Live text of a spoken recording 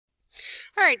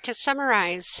All right, to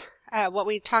summarize what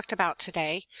we talked about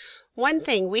today, one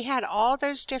thing, we had all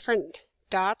those different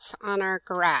dots on our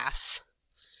graph,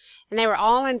 and they were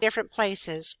all in different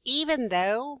places, even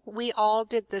though we all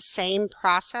did the same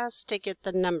process to get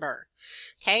the number,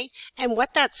 okay? And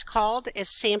what that's called is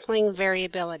sampling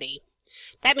variability.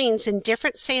 That means in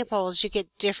different samples, you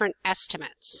get different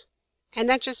estimates. And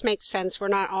that just makes sense. We're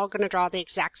not all going to draw the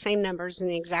exact same numbers in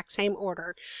the exact same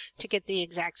order to get the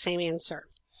exact same answer.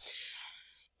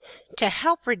 To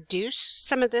help reduce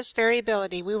some of this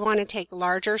variability, we want to take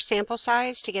larger sample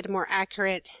size to get a more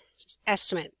accurate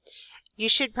estimate. You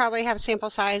should probably have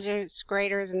sample sizes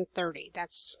greater than 30.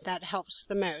 That helps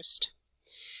the most.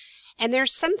 And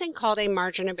there's something called a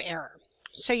margin of error.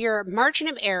 So your margin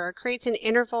of error creates an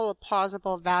interval of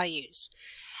plausible values.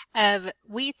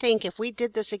 We think if we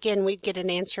did this again, we'd get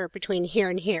an answer between here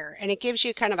and here. And it gives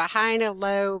you kind of a high and a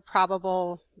low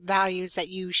probable values that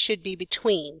you should be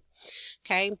between.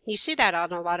 Okay, you see that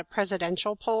on a lot of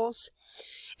presidential polls.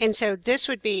 And so this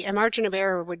would be, a margin of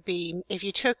error would be if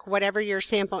you took whatever your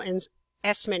sample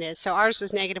estimate is. So ours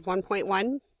was negative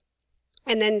 1.1.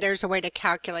 And then there's a way to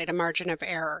calculate a margin of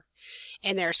error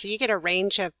in there. So you get a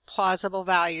range of plausible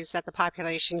values that the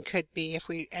population could be if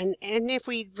we, and if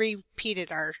we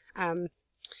repeated our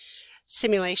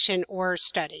simulation or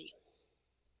study.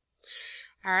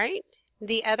 All right.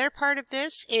 The other part of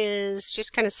this is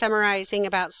just kind of summarizing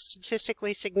about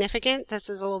statistically significant. This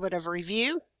is a little bit of a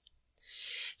review.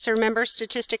 So remember,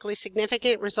 statistically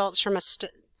significant results from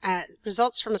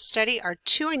a study are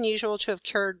too unusual to have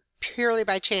occurred purely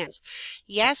by chance.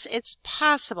 Yes, it's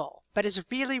possible, but it's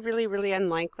really, really, really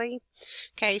unlikely.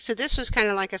 Okay, so this was kind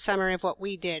of like a summary of what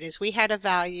we did, is we had a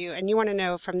value, and you want to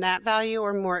know from that value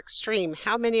or more extreme,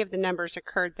 how many of the numbers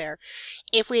occurred there.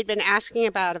 If we had been asking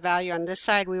about a value on this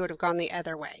side, we would have gone the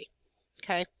other way.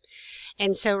 Okay,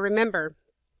 and so remember,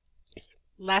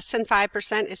 less than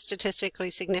 5% is statistically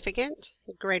significant.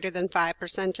 Greater than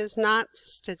 5% is not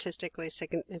statistically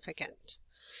significant.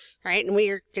 Right, and we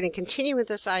are going to continue with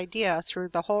this idea through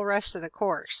the whole rest of the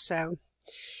course, so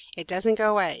it doesn't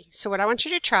go away. So what I want you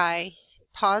to try,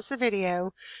 pause the video,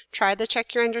 try the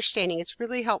check your understanding. It's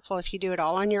really helpful if you do it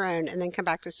all on your own and then come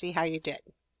back to see how you did.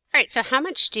 All right, so how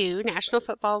much do National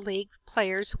Football League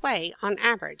players weigh on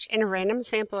average? In a random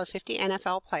sample of 50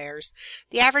 NFL players,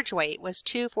 the average weight was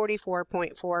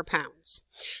 244.4 pounds.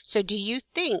 So do you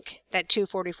think that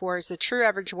 244 is the true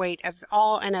average weight of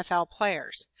all NFL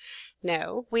players?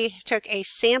 No, we took a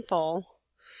sample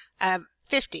of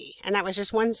 50, and that was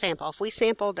just one sample. If we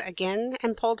sampled again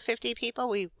and polled 50 people,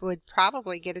 we would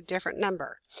probably get a different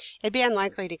number. It'd be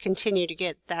unlikely to continue to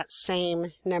get that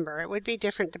same number. It would be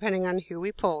different depending on who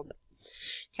we polled.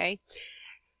 Okay.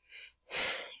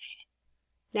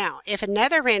 Now, if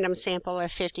another random sample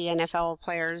of 50 NFL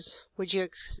players, would you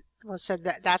well, so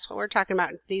that's what we're talking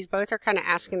about. These both are kind of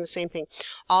asking the same thing.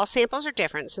 All samples are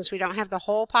different. Since we don't have the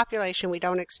whole population, we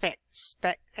don't expect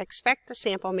the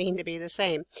sample mean to be the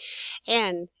same.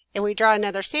 And if we draw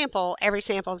another sample, every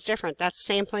sample is different. That's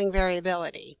sampling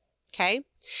variability. Okay?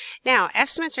 Now,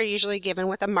 estimates are usually given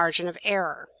with a margin of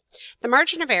error. The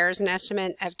margin of error is an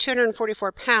estimate of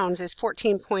 244 pounds is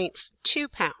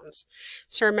 14.2 pounds.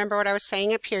 So remember what I was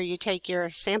saying up here. You take your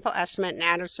sample estimate and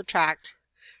add or subtract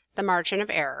the margin of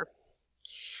error.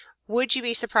 Would you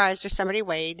be surprised if somebody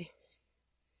weighed,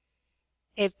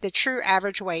 if the true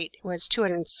average weight was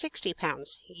 260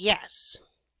 pounds? Yes.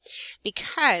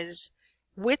 Because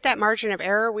with that margin of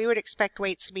error, we would expect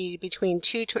weights to be between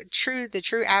the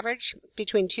true average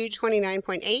between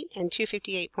 229.8 and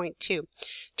 258.2.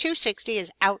 260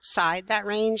 is outside that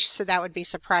range, so that would be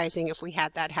surprising if we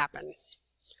had that happen.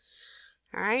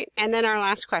 All right, and then our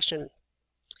last question.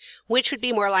 Which would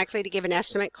be more likely to give an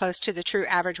estimate close to the true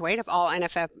average weight of all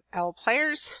NFL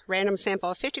players? Random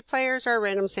sample of 50 players or a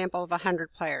random sample of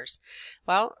 100 players?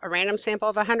 Well, a random sample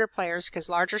of 100 players, because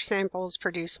larger samples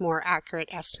produce more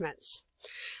accurate estimates.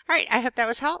 All right, I hope that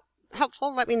was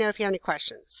helpful. Let me know if you have any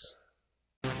questions.